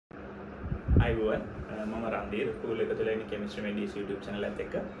අයිබෝන් මම රන්දීර් කූල් එක තුළ ඉන්නේ කෙමිස්ට්‍රි මෙඩිස් YouTube channel එකත්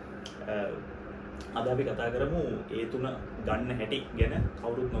එක්ක අද අපි කතා කරමු ඒ තුන ගන්න හැටි ගැන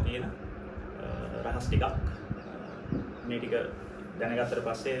කවුරුත් නොකියන රහස් ටිකක් මේ ටික දැනගත්තට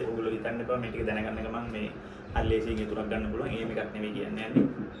පස්සේ ඔයගොල්ලෝ හිතන්න එපා මේ ටික දැනගන්න ගමන් මේ අල්ලේසියෙන් ඒ තුනක් ගන්න පුළුවන් එහෙම එකක් නෙවෙයි කියන්නේ යන්නේ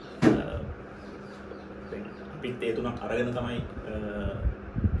අපිත් ඒ තුනක් අරගෙන තමයි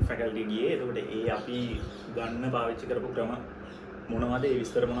ෆැකල්ටි ගියේ එතකොට ඒ අපි ගන්න පාවිච්චි කරපු ක්‍රම මොනවද ඒ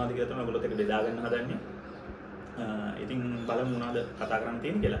විස්තර මොනවද කියලා තමයි ඔයගොල්ලොත් එක්ක බෙදා ගන්න හදන්නේ. ඉතින් බලමු මොනවද කතා කරන්න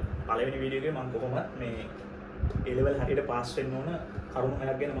තියෙන්නේ කියලා. පළවෙනි වීඩියෝ එකේ මම කොහොමද මේ A level හරියට පාස් වෙන්න ඕන කරුණු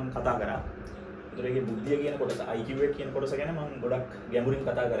හයක් ගැන මම කතා කරා. ඒතර ඒකේ බුද්ධිය කියන කොටස IQ එක කියන කොටස ගැන මම ගොඩක් ගැඹුරින්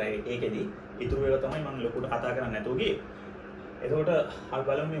කතා කරා. ඒකෙදි ඉතුරු ඒවා තමයි මම ලොකුට කතා කරන්නේ නැතුව ගියේ. එතකොට අපි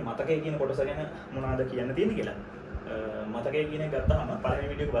බලමු මේ මතකය කියන කොටස ගැන මොනවද කියන්න තියෙන්නේ කියලා. මතකය කියන එක ගත්තාම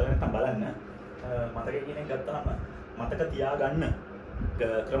පළවෙනි වීඩියෝ එක බලන්න නැත්නම් බලන්න. මතකය කියන එක ගත්තාම මතක තියාගන්න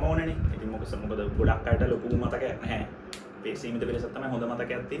ක්‍රමෝණනේ. ඉතින් මොකද ගොඩක් අයට ලොකු මතකයක් නැහැ. මේ සීමිත පිළිසක් තමයි හොඳ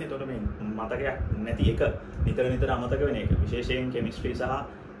මතකයක් තියෙන්නේ. ඒතකොට මේ මතකයක් නැති එක නිතර නිතර අමතක වෙන එක. විශේෂයෙන් කෙමිස්ට්‍රි සහ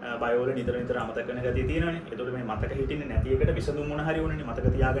බයෝ වල නිතර නිතර අමතක වෙන ගතිය තියෙනවානේ. ඒතකොට මේ මතක හිටින්නේ නැති එකට විසඳුම් මොන හරි ඕනනේ. මතක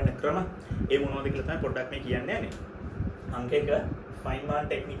තියාගන්න ක්‍රම. ඒ මොනවද කියලා තමයි පොඩ්ඩක් මේ කියන්නේ යන්නේ. අංක 1 ෆයින්මාන්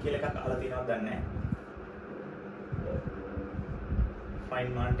ටෙක්නික් කියලා එකක් අහලා තියෙනවද දන්නේ නැහැ.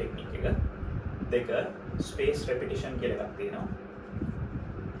 ෆයින්මාන් ටෙක්නික් එක. 2 ස්පේස් රෙපිටිෂන් කියලා එකක් තියෙනවා.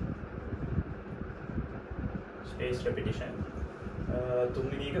 ස්පේස් රෙපිටිෂන්.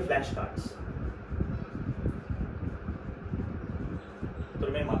 3 වෙනි එක ෆ්ලෑෂ් කාඩ්ස්.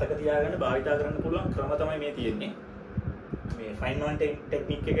 මේ මතක තියාගන්න භාවිතා කරන්න පුළුවන් ක්‍රම තමයි මේ තියෙන්නේ. මේ ෆයින්මාන්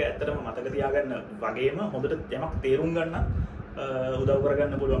ටෙක්නික් එක ඇත්තටම මතක තියාගන්න වගේම හොඳට යමක් තේරුම් ගන්න උදව්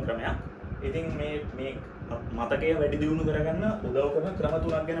කරගන්න පුළුවන් ක්‍රමයක්. ඉතින් මේ මතකය වැඩි දියුණු කරගන්න උදව් කරන ක්‍රම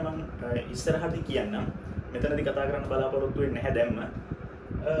තුනක් ගැන මම ඉස්සරහදී කියන්නම්. මෙතනදී කතා කරන්න බලාපොරොත්තු වෙන්නේ නැහැ දැම්ම.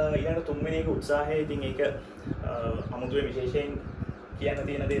 ඊළඟ තුන්වෙනි එක උත්සාහය. ඉතින් ඒක අමුතුවේ විශේෂයෙන් කියන්න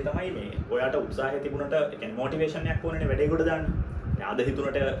තියෙන දේ තමයි මේ ඔයාට උත්සාහය තිබුණට ඒ කියන්නේ මොටිවේෂන් එකක් ඕනනේ වැඩේ කොට දාන්න. අද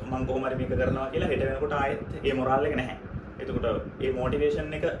හිතුනට මම කොහොම හරි මේක කරනවා කියලා හෙට වෙනකොට ආයෙත් ඒ මොරාල් එක නැහැ. එතකොට මේ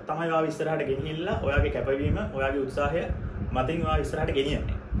මොටිවේෂන් එක තමයි ඔයාව ඉස්සරහට ගෙනිහිල්ලා ඔයාගේ කැපවීම ඔයාගේ උත්සාහය මතින් ඔයාව ඉස්සරහට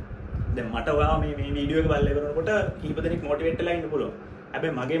ගෙනියන්නේ. දැන් මට ඔයා මේ වීඩියෝ එක බලලා ඉවරනකොට කීප දෙනෙක් මොටිවේට් වෙලා ඉන්න පුළුවන්.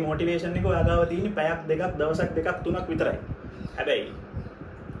 හැබැයි මගේ මොටිවේෂන් එක ඔයා ගාව තියෙන්නේ පැයක් දෙකක් දවසක් දෙකක් තුනක් විතරයි. හැබැයි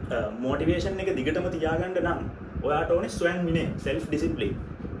මොටිවේෂන් එක දිගටම තියාගන්න නම් ඔයාට ඕනේ ස්වයං විනය self discipline.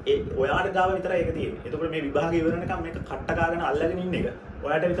 ඒ ඔයාට ගාව විතරයි ඒක තියෙන්නේ. එතකොට මේ විභාගය ඉවර වෙනකම් මේක කට්ට කාගෙන අල්ලගෙන ඉන්න එක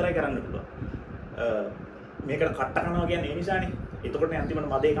ඔයාට විතරයි කරන්න පුළුවන්. මේකට කට්ට කරනවා කියන්නේ ඒ නිසානේ. එතකොට අන්තිමට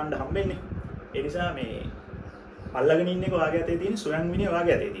මදේ කන්න හම්බෙන්නේ. ඒ නිසා මේ අල්ලගෙන ඉන්න එක ඔයාගේ අතේ තියෙන ස්වයං විනය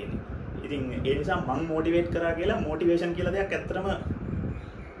ඔයාගේ අතේ තියෙන්නේ. ඉතින් ඒ නිසා මම මොටිවේට් කරා කියලා මොටිවේෂන් කියලා දෙයක් ඇත්තටම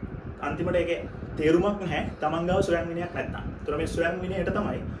අන්තිමට ඒකේ තේරුමක් නැහැ. Taman ගාව ස්වයං විනයක් නැත්නම්. ඒතර මේ ස්වයං විනයට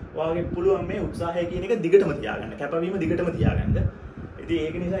තමයි ඔයාගේ පුළුවන් මේ උත්සාහය කියන එක දිගටම තියාගන්න. කැපවීම දිගටම තියාගන්න. ඉතින්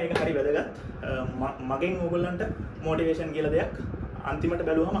ඒක නිසා ඒක හරි වැදගත්. මගෙන් ඕගොල්ලන්ට මොටිවේෂන් කියලා දෙයක් අන්තිමට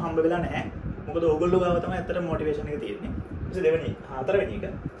බැලුවම හම්බ වෙලා නැහැ. මොකද ඕගොල්ලෝ ගාව තමයි ඇත්තටම මොටිවේෂන් එක තියෙන්නේ. ඊට දෙවෙනි හතරවෙනි එක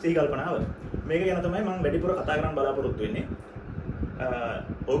සිහි කල්පනාව. මේක ගැන තමයි මම වැඩිපුර කතා කරන්න බලාපොරොත්තු වෙන්නේ.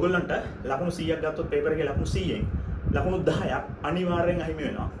 ඕගොල්ලන්ට ලකුණු 100ක් ගත්තොත් පේපර් එකේ ලකුණු 100න් ලකුණු 10ක් අනිවාර්යෙන් අහිමි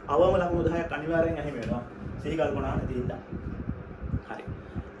වෙනවා. අවම ලකුණු 10ක් අනිවාර්යෙන් අහිමි වෙනවා. සිහි කල්පනාව නැති හින්දා. හරි.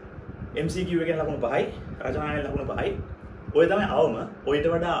 MCQ එකෙන් ලකුණු 5යි, රචනාවෙන් ලකුණු 5යි. ඔය තමයි අවම. ඔයිට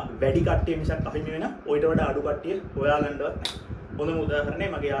වඩා වැඩි කට්ටිය මිසක් අහිමි වෙන. ඔයිට වඩා අඩු කට්ටිය හොයාගන්නවත් නැහැ. හොඳම උදාහරණය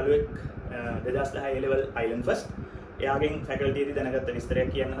මගේ යාළුවෙක් 2010 A level Island first. එයාගෙන් ෆැකල්ටි එකේ දැනගත්ත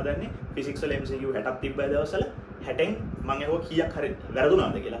විස්තරයක් කියන්න හදන්නේ. ෆිසික්ස් වල MCQ 60ක් තිබ්බයි දවස්වල 60න් මම ඇහුවා කීයක් හරි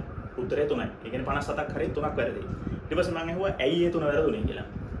වැරදුනාද කියලා. උත්තරේ 3යි. ඒ කියන්නේ 57ක් හරි 3ක් වැරදි. ඊට පස්සේ මම ඇහුවා ඇයි ඒ 3 වැරදුනේ කියලා.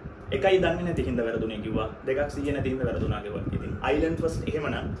 එකයි දන්නේ නැති හින්දා වැරදුනේ කිව්වා. දෙකක් 100 නැති හින්දා වැරදුනා කිව්වා. ඉතින් Island first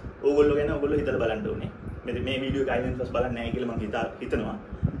එහෙමනම් ඕගොල්ලෝ ගැන ඕගොල්ලෝ හිතලා බලන්න ඕනේ. මේ වීඩියෝ එක Island first බලන්නේ නැහැ කියලා මම හිතනවා.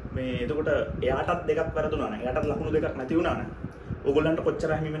 මේ එතකොට එයාටත් දෙකක් වැරදුනා නම් එයාටත් ලකුණු දෙකක් නැති වුණා නම් ඕගොල්ලන්ට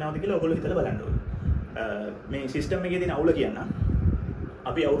කොච්චර හිමි වෙනවද කියලා ඕගොල්ලෝ හිතලා බලන්න ඕනේ. මේ සිස්ටම් එකේ තියෙන අවුල කියන්න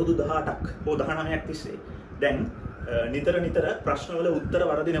අපි අවුරුදු 18ක් හෝ 19ක් තිස්සේ දැන් නිතර ප්‍රශ්නවල උත්තර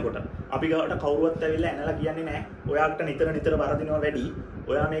වරදිනකොට අපි ගාවට කවුරුවත් ඇවිල්ලා ඇනලා කියන්නේ නැහැ. ඔයාට නිතර වරදිනවා වැඩි.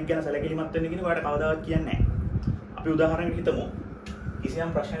 ඔයා මේක ගැන සැලකිලිමත් වෙන්න කියන ඔයාට කවදාවත් කියන්නේ නැහැ. අපි උදාහරණයක් හිතමු.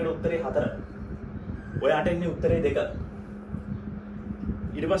 කිසියම් ප්‍රශ්නයකට උත්තරේ 4. ඔයාට එන්නේ උත්තරේ 2.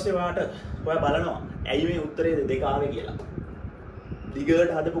 ඊට පස්සේ ඔයා බලනවා ඇයි මේ උත්තරේ 2 ආවේ කියලා.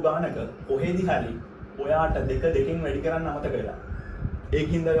 දිගට හදපු ගානක කොහෙදි හරි ඔයාට 2 දෙකෙන් වැඩි කරන්න අමතක වෙලා.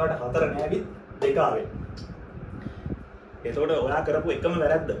 ඒකින්ද ඔයාට 4 නෑවිත් 2 ආවේ. එතකොට ඔයා කරපු එකම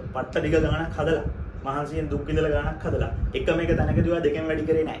වැරද්ද පට්ට දිග ගානක් හදලා මහන්සියෙන් දුක් විඳලා ගානක් හදලා එකම එක තැනකදී ඔයා දෙකෙන් වැඩි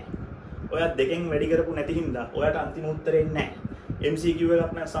කරේ නෑ. ඔයා දෙකෙන් වැඩි කරපු නැති හින්දා ඔයාට අන්තිම උත්තරේ එන්නේ නෑ. MCQ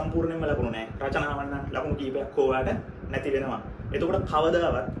එකක් නෑ සම්පූර්ණයෙන්ම ලකුණු නෑ. රචනාවක් නම් ලකුණු කීපයක් ඕවාට නැති වෙනවා. එතකොට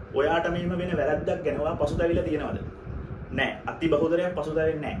කවදාවත් ඔයාට මෙහෙම වෙන වැරද්දක් ගැන ඔයා පසුතැවිලා තියෙනවද? නෑ. අති බහුතරයක්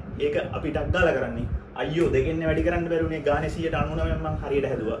පසුතැවෙන්නේ නෑ. ඒක අපි ටක් ගාලා කරන්නේ. අයියෝ දෙකෙන් වැඩි කරන්න බැරි උනේ ගානේ 199 මම හරියට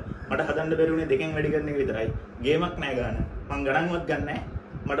හැදුවා. මට හදන්න බැරි උනේ දෙකෙන් වැඩි කරන එක විතරයි. ගේමක් නෑ ගාන. මං ගණන්වත් ගන්න නෑ.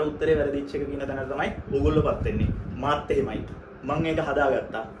 මට උත්තරේ වැරදිච්ච එක කියන තැනට තමයි ඕගොල්ලෝපත් වෙන්නේ. මාත් එහෙමයි. මං ඒක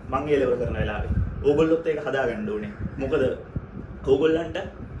හදාගත්තා. මං ඒ ලෙවල් කරන වෙලාවේ. ඕගොල්ලොත් ඒක හදාගන්න ඕනේ. මොකද ඕගොල්ලන්ට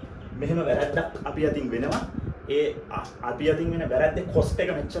මෙහෙම වැරද්දක් අපි අතින් වෙනවා. ඒ අපි අතින් වෙන වැරද්දේ කොස්ට්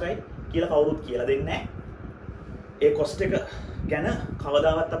එක මෙච්චරයි කියලා කවුරුත් කියලා දෙන්නේ නැහැ. ඒ කොස්ට් එක ගැන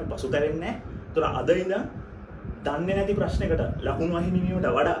කවදාවත් අපි පසුතැවෙන්නේ නැහැ. ඒතර අද ඉඳන් දන්නේ නැති ප්‍රශ්නයකට ලකුණු අහිමි වීමට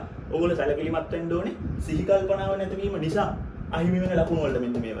වඩා ඕගොල්ලෝ සැලකිලිමත් වෙන්න ඕනේ. සිහි කල්පනාව නැතිවීම නිසා අහිමි වෙන ලකුණු වලට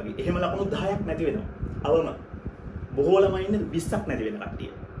මෙන්න මේ වගේ. එහෙම ලකුණු 10ක් නැති වෙනවා. අවම බොහෝ ළමයි ඉන්නේ 20ක් නැති වෙන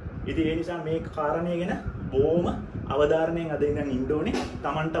කට්ටිය. ඉතින් ඒ නිසා මේ කාරණේ ගැන බොහොම අවධාරණයෙන් අද ඉඳන් ඉන්න ඕනේ.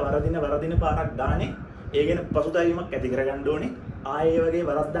 Tamanට වරදින පාරක් ගානේ ඒ ගැන පසුතැවීමක් ඇති කරගන්න ඕනේ. ආයේ ඒ වගේ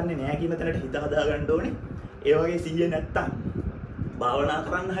වරද්දන්නේ නැහැ කියන තැනට හිත හදා ගන්න ඕනේ. ඒ වගේ සිහිය නැත්තම් භාවනා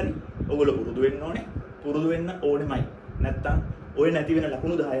කරන්න හරි ඔයගොල්ලෝ පුරුදු වෙන්න ඕනේ. පුරුදු වෙන්න ඕනෙමයි. නැත්තම් ඔය නැති වෙන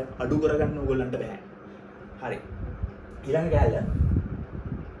ලකුණු 10 අඩු කරගන්න ඕගොල්ලන්ට බෑ. හරි. ඊළඟ කැලල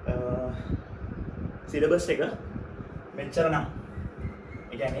සිලබස් එක මෙච්චර නම්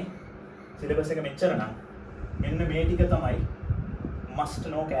ඒ කියන්නේ සිලබස් එක මෙච්චර නම් මෙන්න මේ ටික තමයි must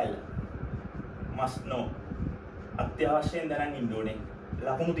know කැලල. must know අත්‍යවශ්‍යයෙන් දැනන් ඉන්න ඕනේ.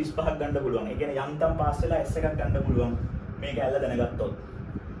 ලකුණු 35ක් ගන්න පුළුවන්. ඒ කියන්නේ යන්තම් පාස් වෙලා S එකක් ගන්න පුළුවන් මේ කැලල දැනගත්තොත්.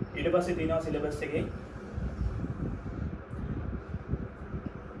 ඊට පස්සේ තියෙනවා සිලබස් එකේ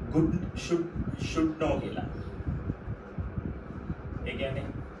good should know කියලා. ඒ කියන්නේ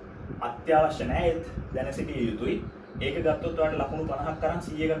අත්‍යවශ්‍ය නැහැ ඒත් දැන සිටිය යුතුයි. ඒක ගත්තොත් ඔයාලට ලකුණු 50ක් කරන්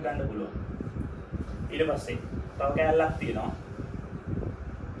 100ක් ගන්න පුළුවන්. ඊට පස්සේ තව කැලලක් තියෙනවා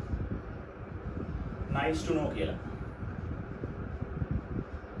nice to know කියලා.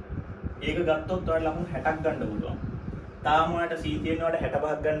 ඒක ගත්තොත් ඔයාලට ලකුණු 60ක් ගන්න පුළුවන්. තාම ඔයාලට C තියෙනවට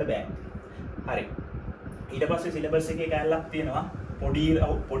 65ක් ගන්න බෑ. හරි. ඊට පස්සේ සිලබස් එකේ කැලලක් තියෙනවා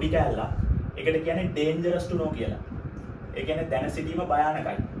පොඩි කැලලක්. ඒකට කියන්නේ dangerous to know කියලා. ඒ කියන්නේ දැන සිටීම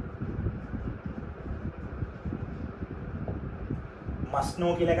භයානකයි. must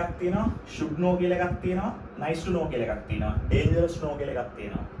know කියලා එකක් තියෙනවා, should know කියලා එකක් තියෙනවා, nice to know කියලා එකක් තියෙනවා, dangerous to know කියලා එකක්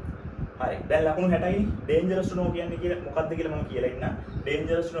තියෙනවා. හරි. දැන් ලකුණු 60යි dangerous to know කියන්නේ කියලා මොකක්ද කියලා මම කියලා ඉන්න.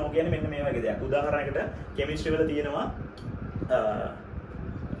 dangerous to know කියන්නේ මෙන්න මේ වගේ දෙයක්. උදාහරණයකට chemistry වල තියෙනවා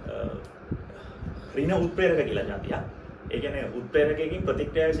ඍණ උත්ප්‍රේරක කියලා જાතියක්. ඒ කියන්නේ උත්ප්‍රේරකයකින්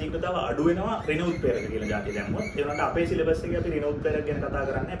ප්‍රතික්‍රියාවේ ශීඝ්‍රතාව අඩු වෙනවා ඍණ උත්ප්‍රේරක කියලා જાතිය දැම්මොත්. ඒ වුණාට අපේ සිලබස් එකේ අපි ඍණ උත්ප්‍රේරක ගැන කතා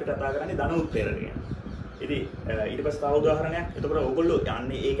කරන්නේ අපි කතා කරන්නේ ධන උත්ප්‍රේරක ගැන. ඉතින් ඊට පස්සේ තව උදාහරණයක්. එතකොට ඕගොල්ලෝ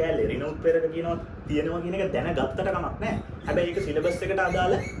යන්නේ ඒ කැලේ ඍණ උත්ප්‍රේරක තියෙනවා කියන එක දැනගත්තට කමක් නැහැ. හැබැයි ඒක සිලබස් එකට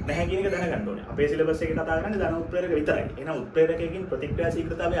අදාළ නැහැ කියන එක දැනගන්න ඕනේ. අපේ සිලබස් එකේ කතා කරන්නේ ධන උත්ප්‍රේරක විතරයි. එහෙනම් උත්ප්‍රේරකයකින් ප්‍රතික්‍රියා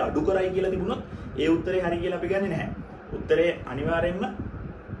ශීඝ්‍රතාවය අඩු කරයි කියලා තිබුණොත් ඒ උත්තරේ හරි කියලා අපි ගන්නෙ නැහැ. උත්තරේ අනිවාර්යයෙන්ම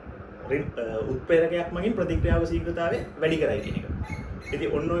උත්ප්‍රේරකයක් මගින් ප්‍රතික්‍රියාව ශීඝ්‍රතාවය වැඩි කරයි කියන එක. ඉතින්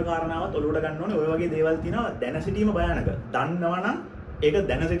ඔන්න ඔය කාරණාවත් ඔලුවට ගන්න ඕනේ. ඔය වගේ දේවල් තියෙනවා දැන සිටීම භයානක. දන්නවනම් ඒක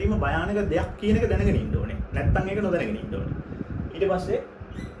දැන සිටීම භයානක දෙයක් කියන එක දැනගෙන ඉන්න ඕනේ. නැත්තම් ඒක නොදැනගෙන ඉන්න ඕනේ. ඊට පස්සේ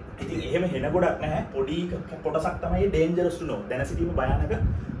ඉතින් එහෙම හෙන ගොඩක් නැහැ. පොඩි කොටසක් තමයි dangerous to know. දැන සිටීම භයානක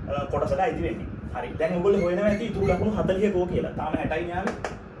කොටසට අයිති වෙන්නේ. හරි. දැන් ඔයගොල්ලෝ හොයනවා ඇති ඉතුරු ලකුණු 40ක ඕ කියලා. තාම 60යි න්යාමේ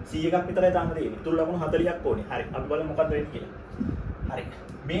 100ක් විතරයි තාම තියෙන්නේ. ඉතුරු ලකුණු 40ක් ඕනේ. හරි. අපි බලමු මොකක්ද වෙන්නේ කියලා. හරි.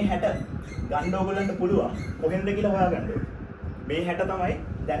 මේ 60 ගන්න ඕගොල්ලන්ට පුළුවන් කොහෙන්ද කියලා හොයාගන්න ඕනේ. මේ 60 තමයි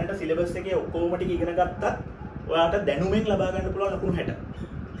දැනට සිලබස් එකේ ඔක්කොම ටික ඉගෙන ගත්තත් ඔයාට දැනුමෙන් ලබා ගන්න පුළුවන් ලකුණු 60.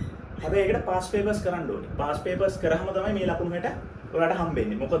 හැබැයි ඒකට පාස් පේපර්ස් කරන්න ඕනේ. පාස් පේපර්ස් කරාම තමයි මේ ලකුණු 60 ඔයාලට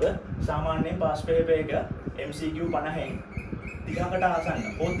හම්බෙන්නේ. මොකද සාමාන්‍යයෙන් පාස් පේපර් එක MCQ 50න් 30කට ආසන්න.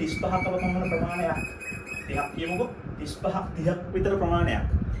 ඕ 35ක පමණ ප්‍රමාණයක්. 30ක් කියමුකෝ 35ක් 30ක් විතර ප්‍රමාණයක්.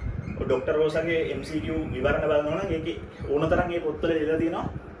 ඩොක්ටර් රෝසගේ MCQ විවරණ බලනවා නම් ඒකේ ඕනතරම් ඒ පොත්වල ලියලා තියෙනවා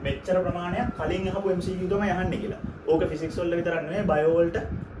මෙච්චර ප්‍රමාණයක් කලින් අහපු MCQ තමයි අහන්නේ කියලා. ඕක ෆිසික්ස් වල විතරක් නෙවෙයි බයෝ වලට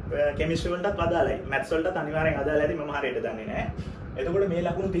කෙමිස්ට්‍රි වලටත් අදාළයි. මැත්ස් වලටත් අනිවාර්යෙන් අදාළයි. ඇති මම හරියට දන්නේ නැහැ. එතකොට මේ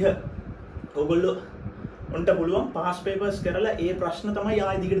ලකුණු 30 ඕගොල්ලෝ උන්ට පුළුවන් පාස් පේපර්ස් කරලා ඒ ප්‍රශ්න තමයි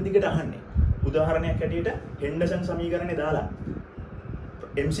ආයෙ දිගට අහන්නේ. උදාහරණයක් හැටියට හෙන්ඩර්සන් සමීකරණේ දාලා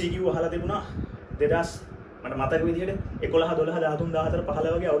MCQ අහලා තිබුණා 2000 මට මතක විදිහට 11 12 13 14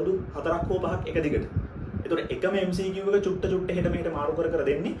 15 වගේ අවුරුදු 4ක් හෝ 5ක් එක දිගට. ඒතකොට එකම MCQ එක චුට්ට හෙට මෙහෙට මාරු කර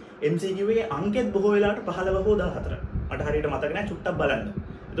දෙන්නේ MCQ එකේ අංකෙත් බොහෝ වෙලාවට 15 හෝ 14. මට හරියට මතක නැහැ චුට්ටක් බලන්න.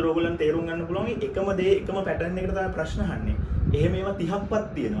 ඒතකොට ඕගොල්ලන් තේරුම් ගන්න පුළුවන් එකම දේ එකම පැටර්න් එකකට තමයි ප්‍රශ්න අහන්නේ. එහෙම ඒවා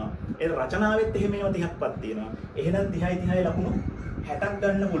 30ක්වත් තියෙනවා. ඒ රචනාවෙත් එහෙම ඒවා 30ක්වත් තියෙනවා. එහෙනම් 30යි ලකුණු 60ක්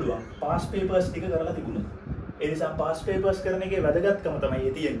ගන්න පුළුවන්. පාස් පේපර්ස් ටික කරලා තිබුණා. ඒ නිසා past papers කරන එකේ වැදගත්කම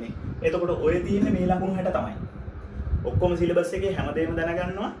තමයි තියෙන්නේ. එතකොට ඔය තියෙන්නේ මේ ලකුණු 60 තමයි. ඔක්කොම සිලබස් එකේ හැමදේම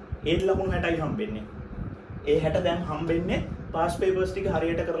දැනගන්නවා. ඒ ලකුණු 60යි හම්බෙන්නේ. ඒ 60 දැන් හම්බෙන්නේ past papers ටික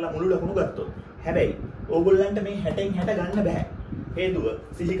හරියට කරලා මුළු ලකුණු ගත්තොත්. හැබැයි ඕගොල්ලන්ට මේ 60න් 60 ගන්න බෑ. හේතුව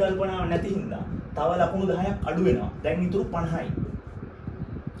සිහි කල්පනාව නැති හින්දා තව ලකුණු 10ක් අඩු වෙනවා. දැන් ඉතුරු 50යි.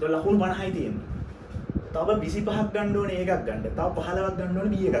 ඒක ලකුණු 50යි තියෙන්නේ. තව 25ක් ගන්න ඕනේ එකක් ගන්න. තව 15ක් ගන්න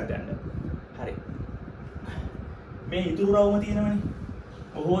ඕනේ B එකක් ගන්න. හරි. මේ ඉතුරු රවුම තියෙනවනේ.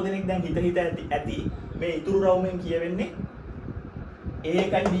 බොහෝ දෙනෙක් දැන් හිත ඇති මේ ඉතුරු රවුමෙන් කියවෙන්නේ A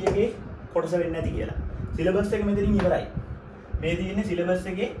එකයි B එකේ කොටස වෙන්නේ නැති කියලා. සිලබස් එක මෙතනින් ඉවරයි. මේ තියෙන්නේ සිලබස්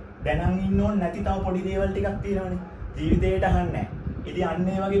එකේ දැනන් ඉන්න ඕන නැති තව පොඩි දේවල් ටිකක් තියෙනවනේ. ජීවිතේට අහන්නේ නැහැ. ඉතින් අන්න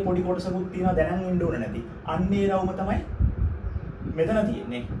ඒ වගේ පොඩි කොටසකුත් තියෙනවා දැනන් ඉන්න ඕන නැති. අන්න ඒ රවුම තමයි මෙතන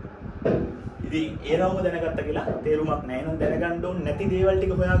තියෙන්නේ. ඉතින් ඒ රවුම දැනගත්ත කියලා තේරුමක් නැහැ. එහෙනම් දැනගන්න ඕන නැති දේවල්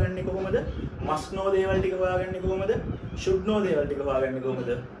ටික හොයාගන්නේ කොහොමද? must know දේවල් ටික හොයාගන්නේ කොහොමද? should know දේවල් ටික හොයාගන්නේ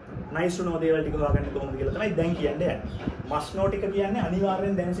කොහොමද? nice to know දේවල් ටික හොයාගන්නේ කොහොමද කියලා තමයි දැන් කියන්නේ. must know ටික කියන්නේ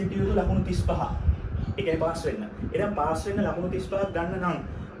අනිවාර්යෙන් දැන සිටිය යුතු ලකුණු 35. ඒකයි පාස් වෙන්න. එහෙනම් පාස් වෙන්න ලකුණු 35ක් ගන්න නම්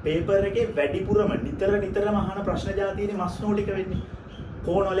පේපර් එකේ වැඩිපුරම නිතරම අහන ප්‍රශ්න ජාතියේ must know ටික වෙන්නේ.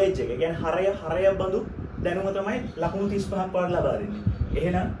 core knowledge එක. කියන්නේ හරය බඳු දැනුම තමයි ලකුණු 35ක් පාඩ ලබා දෙන්නේ.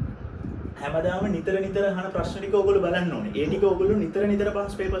 එහෙනම් හැමදාම නිතර අහන ප්‍රශ්න ටික ඕගොල්ලෝ බලන්න ඕනේ. ඒ ටික ඕගොල්ලෝ නිතර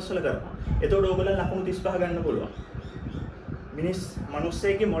පාස් පේපර්ස් වල කරනවා. එතකොට ඕගොල්ලෝ ලකුණු 35 ගන්න පුළුවන්.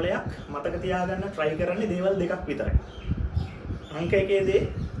 මිනිස්සෙගේ මොලයක් මතක තියාගන්න try කරන්නේ දේවල් දෙකක් විතරයි. අංක එකේදී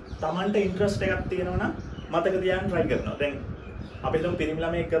Tamanට interest එකක් තියෙනවා නම් මතක තියාගන්න try කරනවා. දැන් අපි හිතමු පිරිමි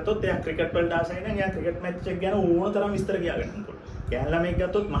ළමයෙක් ගත්තොත් එයා ක්‍රිකට් වලට ආසයි නම් එයා ක්‍රිකට් මැච් එක ගැන ඕන තරම් විස්තර කියා ගන්න පුළුවන්. ගෑනු ළමයෙක්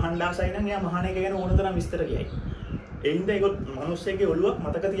ගත්තොත් මහන් ආසයි නම් එයා මහාන එක ගැන ඕන තරම් විස්තර කියයි. ඒ හින්දා ඒක මිනිස්සෙගේ ඔළුව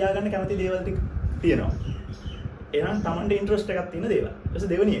මතක තියාගන්න කැමති දේවල් ටික තියෙනවා. එහෙනම් Tamanට interest එකක් තියෙන දේවල්. ඊට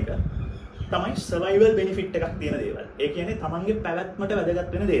දෙවෙනි එක තමයි survival benefit එකක් තියෙන දේවල්. ඒ කියන්නේ Tamanගේ පැවැත්මට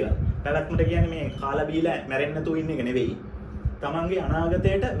වැදගත් වෙන දේවල්. පැවැත්මට කියන්නේ මේ කාලා බීලා මැරෙන්න නැතුව ඉන්න එක නෙවෙයි. Tamanගේ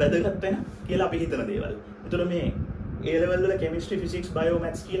අනාගතයට වැදගත් වෙන කියලා අපි හිතන දේවල්. ඒතර මේ A level වල chemistry physics bio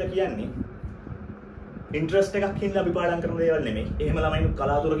maths කියලා කියන්නේ interest එකක් හින්දා අපි පාඩම් කරන දේවල් නෙමෙයි. එහෙම ළමයි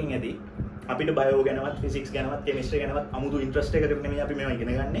කලාතුරකින් ඇති. අපිට bio ගැනවත් physics ගැනවත් chemistry ගැනවත් අමුතු interest එකකට නෙමෙයි අපි මේවා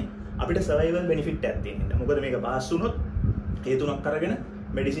ඉගෙන ගන්නෙ. අපිට survival benefit එකක් තියෙන හින්දා. මොකද මේක පාස් වුණොත් ඒ තුනක් අරගෙන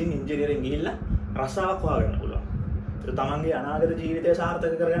medicine engineering ගිහිල්ලා රසාවක් හොයාගන්න පුළුවන්. ඒක තමන්ගේ අනාගත ජීවිතය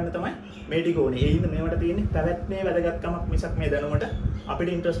සාර්ථක කරගන්න තමයි මේ ටික ඕනේ. ඒ හින්දා මේවට තියෙන්නේ පැවැත්මේ වැදගත්කමක් මිසක් මේ දැනුමට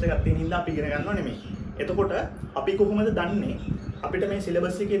අපිට interest එකක් තියෙන හින්දා අපි ඉගෙන ගන්නව නෙමෙයි. එතකොට අපි කොහොමද දන්නේ අපිට මේ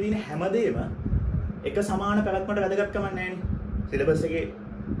සිලබස් එකේ තියෙන හැමදේම එක සමාන පැවැත්මට වැදගත්කමක් නැහැ නේ. සිලබස් එකේ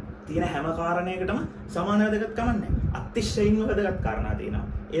තියෙන හැම කාරණයකටම සමාන වැදගත්කමක් නැහැ. අතිශයින්ම වැදගත් කාරණා තියෙනවා.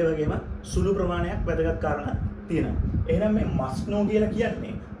 ඒ වගේම සුළු ප්‍රමාණයක් වැදගත් කාරණා තියෙනවා. එහෙනම් මේ must know කියලා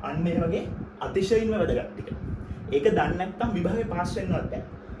කියන්නේ අන්න ඒ වගේ අතිශයින්ම වැදගත් ටික. ඒක දන්නේ නැත්නම් විභාගේ පාස් වෙන්නවත් බෑ.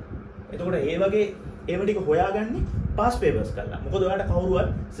 එතකොට ඒ වගේ ඒව ටික හොයාගන්නේ පාස් පේපර්ස් කරලා. මොකද ඔයාලට කවුරුවත්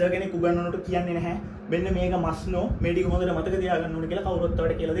සර් කෙනෙක් උගන්වනකොට කියන්නේ නැහැ මෙන්න මේක must know මේ ටික හොඳට මතක තියාගන්න ඕනේ කියලා කවුරුත්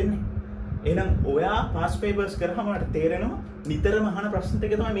ඔයාලට කියලා දෙන්නේ. එහෙනම් ඔයා පාස් පේපර්ස් කරාම ඔයාලට තේරෙනවා නිතරම අහන ප්‍රශ්න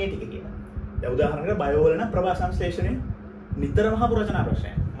ටික තමයි මේ ටික කියලා. දැන් උදාහරණයකට බයෝ වල නම් ප්‍රභා සංශ්ලේෂණය නිතරම අහපු රචනා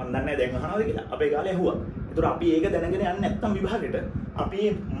ප්‍රශ්නයක්. මම දන්නේ නැහැ දැන් අහනවද කියලා. අපේ කාලේ ඇහුවා. ඒතර අපි ඒක දැනගෙන යන්නේ නැත්නම් විභාගෙට අපි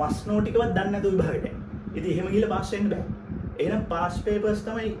මේ must know ටිකවත් දන්නේ නැතුව විභාගෙට යන්නේ. ඉතින් එහෙම ගිහලා පාස් වෙන්න බෑ. එහෙනම් පාස් පේපර්ස්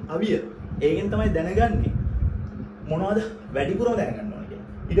තමයි අවිය. ඒකෙන් තමයි දැනගන්නේ මොනවද වැඩිපුරම දැනගන්න ඕනේ කියලා.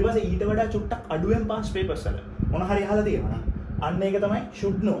 ඊට පස්සේ ඊට වඩා චුට්ටක් අඩුවෙන් පාස් පේපර්ස් වල මොන හරි අහලා තියෙනවා නම් අන්න ඒක තමයි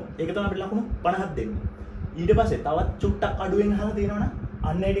should know. ඒක තමයි අපිට ලකුණු 50ක් දෙන්නේ. ඊට පස්සේ තවත් චුට්ටක් අඩුවෙන් අහලා තියෙනවා නම්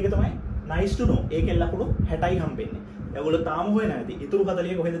අන්න ඒ ටික තමයි nice to know. ඒකෙන් ලකුණු 60යි හම්බෙන්නේ. ඒගොල්ලෝ තාම හොයන නැති. ඊටු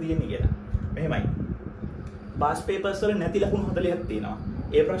 40 කොහෙද තියෙන්නේ කියලා. මෙහෙමයි. පාස් පේපර්ස් වල නැති ලකුණු 40ක් තියෙනවා.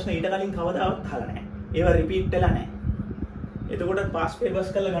 ඒ ප්‍රශ්න ඊට කලින් කවදාවත් අහලා නැහැ. ඒවා රිපීට් වෙලා නැහැ. එතකොට පාස් පේපර්ස්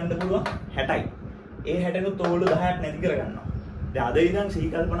කරලා ගන්න පුළුවන් 60යි. ඒ 60නුත් ඕගොල්ලෝ 10ක් නැති කරගන්නවා. දැන් අද ඉඳන් සිහි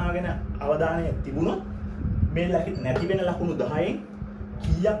කල්පනා ගැන අවධානය තිබුණොත් මේ නැති වෙන ලකුණු 10න්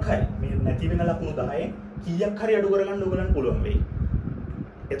කීයක් හරි මේ නැති වෙන ලකුණු 10න් කීයක් හරි අඩු කරගන්න ඕගොල්ලන්ට පුළුවන් වෙයි.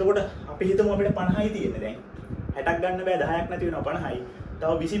 එතකොට අපි හිතමු අපිට 50යි තියෙන්නේ දැන්. 60ක් ගන්න බෑ 10ක් නැති වෙනවා 50යි.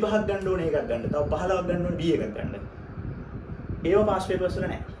 තව 25ක් ගන්න ඕනේ එකක් ගන්න. තව 15ක් ගන්න ඕනේ B එකක් ගන්න. ඒව පාස් පේපර්ස් වල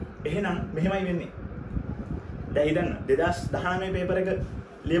නැහැ. එහෙනම් මෙහෙමයි වෙන්නේ. දැන් හිතන්න 2019 පේපර් එක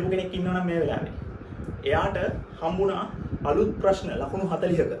ලියපු කෙනෙක් ඉන්නවා නම් මේ වෙලාවේ. එයාට හම්බුණා අලුත් ප්‍රශ්න ලකුණු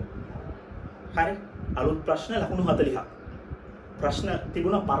 40ක. හරි? අලුත් ප්‍රශ්න ලකුණු 40ක්. ප්‍රශ්න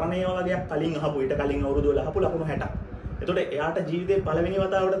තිබුණා පරණ ඒවා වගේක් කලින් අහපු ඊට කලින් අවුරුදු වල අහපු ලකුණු 60ක්. එතකොට එයාට ජීවිතේ පළවෙනි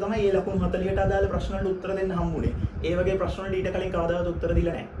වතාවට තමයි මේ ලකුණු 40ට අදාළ ප්‍රශ්න වලට උත්තර දෙන්න හම්බුනේ. ඒ වගේ ප්‍රශ්න වලට ඊට කලින් කවදාවත් උත්තර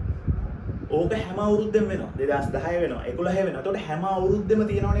දීලා නැහැ. ඕක හැම අවුරුද්දෙම වෙනවා. 2010 වෙනවා, 11 වෙනවා. එතකොට හැම අවුරුද්දෙම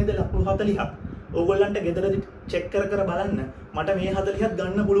තියෙනව නේද ලකුණු 40ක්. ඕගොල්ලන්ට ගෙදරදී චෙක් කර බලන්න මට මේ 40ක්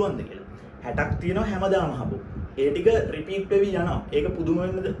ගන්න පුළුවන්ද කියලා. 60ක් තියෙනවා හැමදාම හපු. ඒ ටික රිපීට් වෙවි යනවා. ඒක පුදුම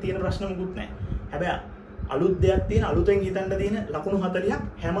වෙන්න තියෙන ප්‍රශ්න මොකුත් නැහැ. හැබැයි අලුත් දෙයක් තියෙන අලුතෙන් හිතන්න තියෙන ලකුණු 40ක්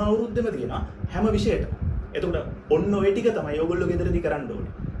හැම අවුරුද්දෙම තියෙනවා හැම විෂයයකටම. එතකොට ඔන්න ඔය ටික තමයි ඕගොල්ලෝ ගෙදරදී කරන්න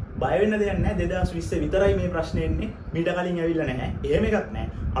ඕනේ. බය වෙන්න දෙයක් නැහැ 2020 විතරයි මේ ප්‍රශ්නේ එන්නේ. මීට කලින් ඇවිල්ලා නැහැ. එහෙම එකක් නැහැ.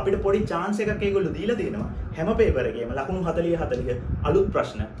 අපිට පොඩි chance එකක් ඒගොල්ලෝ දීලා තියෙනවා. හැම පේපර් එකේම ලකුණු 40 අලුත්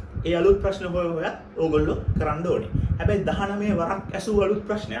ප්‍රශ්න. ඒ අලුත් ප්‍රශ්න හොය ඕගොල්ලෝ කරන්න ඕනේ. හැබැයි 19 වරක් ඇසූ අලුත්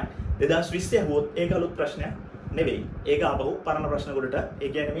ප්‍රශ්නයක් 2020 ඇහුවොත් ඒක අලුත් ප්‍රශ්නයක් නෙවෙයි. ඒක ආපහු පරණ ප්‍රශ්න වලට ඒ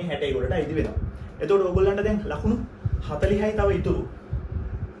කියන්නේ මේ 60 වලට අයිති වෙනවා. එතකොට ඕගොල්ලන්ට දැන් ලකුණු 40යි තව ඉතුරු.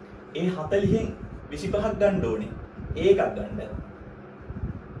 ඒ 40න් 25ක් ගන්න ඕනේ. ඒකක් ගන්න.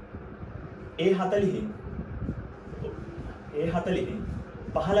 ඒ 40න්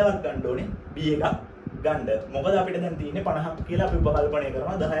 15ක් ගන්න ඕනේ B එකක් ගන්න. මොකද අපිට දැන් තියෙන්නේ 50ක් කියලා අපි උපකල්පනය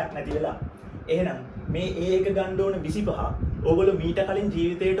කරනවා 10ක් නැති වෙලා. එහෙනම් මේ A එක ගන්න ඕනේ 25. ඕගොල්ලෝ මීට කලින්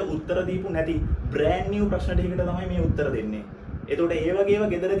ජීවිතේට උත්තර දීපු නැති බ්‍රෑන්ඩ් නිව් ප්‍රශ්න ටිකකට තමයි මේ උත්තර දෙන්නේ. එතකොට ඒ වගේම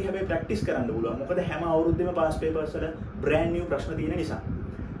ගෙදරදී හැබැයි ප්‍රැක්ටිස් කරන්න පුළුවන්. මොකද හැම අවුරුද්දෙම පාස් පේපර්ස් වල බ්‍රෑන්ඩ් නිව් ප්‍රශ්න තියෙන නිසා.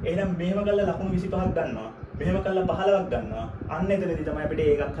 එහෙනම් මෙහෙම කළා ලකුණු 25ක් ගන්නවා. මෙහෙම කළා 15ක් ගන්නවා. අන්න එතනදී තමයි අපිට A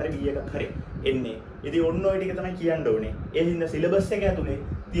එකක් හරි B එකක් හරි එන්නේ. ඉතින් ඔන්න ඔය ටික තමයි කියන්න ඕනේ. ඒ හින්දා සිලබස් එක ඇතුලේ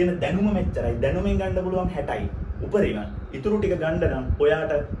තියෙන දැනුම මෙච්චරයි. දැනුමෙන් ගන්න පුළුවන් 60යි. උපරිම ඉතුරු ටික ගන්න නම්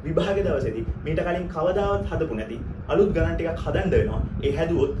ඔයාට විභාග දවසේදී මීට කලින් කවදාවත් හදපු නැති අලුත් ගණන් ටිකක් හදන්න වෙනවා. ඒ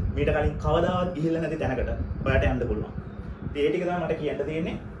හැදුවොත් මීට කලින් කවදාවත් ගිහිල්ලා නැති තැනකට ඔයාට යන්න පුළුවන්. ඉතින් ඒ ටික තමයි මට කියන්න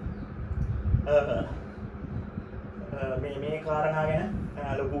තියෙන්නේ. මේ කාරණා ගැන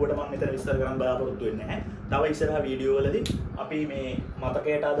ලොකුවට මම මෙතන විස්තර කරන්න බලාපොරොත්තු වෙන්නේ නැහැ. තව ඉස්සරහා වීඩියෝ වලදී අපි මේ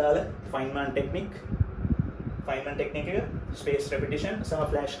මතකයට අදාළ ෆයින්මන් ටෙක්නික් එක ස්පේස් රෙපිටිෂන් සහ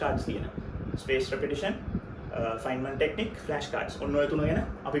ෆ්ලෑෂ් කාඩ්ස් කියන ස්පේස් රෙපිටිෂන් ෆයින්මන් ටෙක්නික් ෆ්ලෑෂ් කාඩ්ස් ඔන්න ඔය තුන ගැන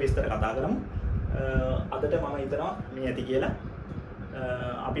අපි විස්තර කතා කරමු. අදට මම හිතනවා මේ ඇති කියලා.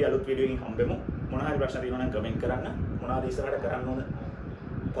 අපි අලුත් වීඩියෝ එකකින් හම්බෙමු. මොන හරි ප්‍රශ්න තියෙනවා නම් කමෙන්ට් කරන්න. මොනවද ඉස්සරහට කරන්න ඕන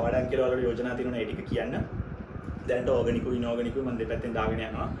පාඩම් කියලා වල යෝජනා තියෙනවා ඒ ටික කියන්න. දැනට ඕගනිකුයි ඉනෝගනිකුයි මම දෙපැත්තෙන් දාගෙන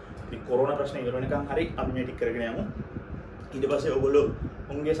යනවා. ඉතින් කොරෝනා ප්‍රශ්න ඉවර වෙනකන් හරි අපි මේ ටික කරගෙන යමු. ඊට පස්සේ ඕගොල්ලෝ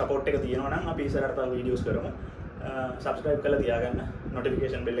උන්ගේ සපෝට් එක තියෙනවා නම් අපි ඉස්සරහට තව වීඩියෝස් කරමු. සබ්ස්ක්‍රයිබ් කරලා තියාගන්න.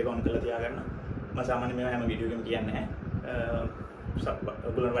 නොටිෆිකේෂන් බෙල් එක ඔන් කරලා තියාගන්න. මම සාමාන්‍යයෙන් මේවා හැම වීඩියෝ එකකම කියන්නේ නැහැ.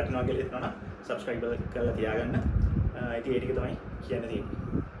 ඔයගොල්ලෝ වටිනවා කියලා හිතනවා නම් සබ්ස්ක්‍රයිබ් කරලා තියාගන්න. ඉතින් ඒ ටික තමයි කියන්න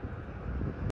තියෙන්නේ.